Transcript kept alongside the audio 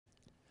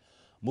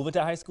Moving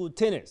to high school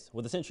tennis,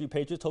 where the Century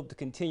Patriots hope to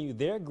continue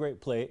their great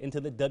play into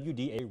the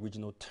WDA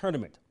Regional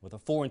Tournament. With a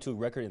 4-2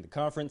 record in the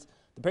conference,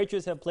 the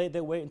Patriots have played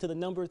their way into the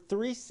number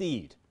 3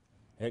 seed.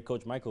 Head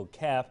coach Michael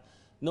Caff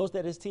knows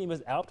that his team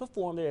has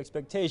outperformed their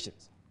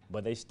expectations,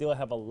 but they still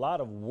have a lot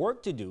of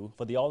work to do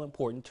for the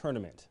all-important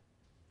tournament.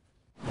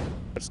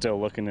 But still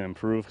looking to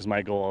improve, because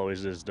my goal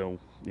always is to,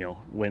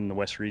 win the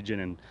West Region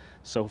and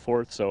so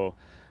forth. So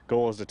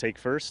goal is to take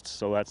first.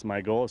 So that's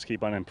my goal, is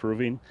keep on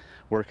improving,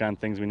 work on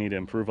things we need to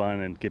improve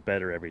on, and get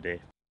better every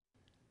day.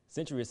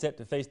 Century is set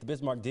to face the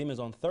Bismarck Demons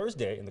on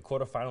Thursday in the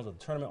quarterfinals of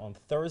the tournament on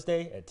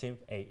Thursday at 10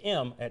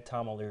 a.m. at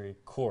Tom O'Leary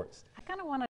Courts. I kind of want to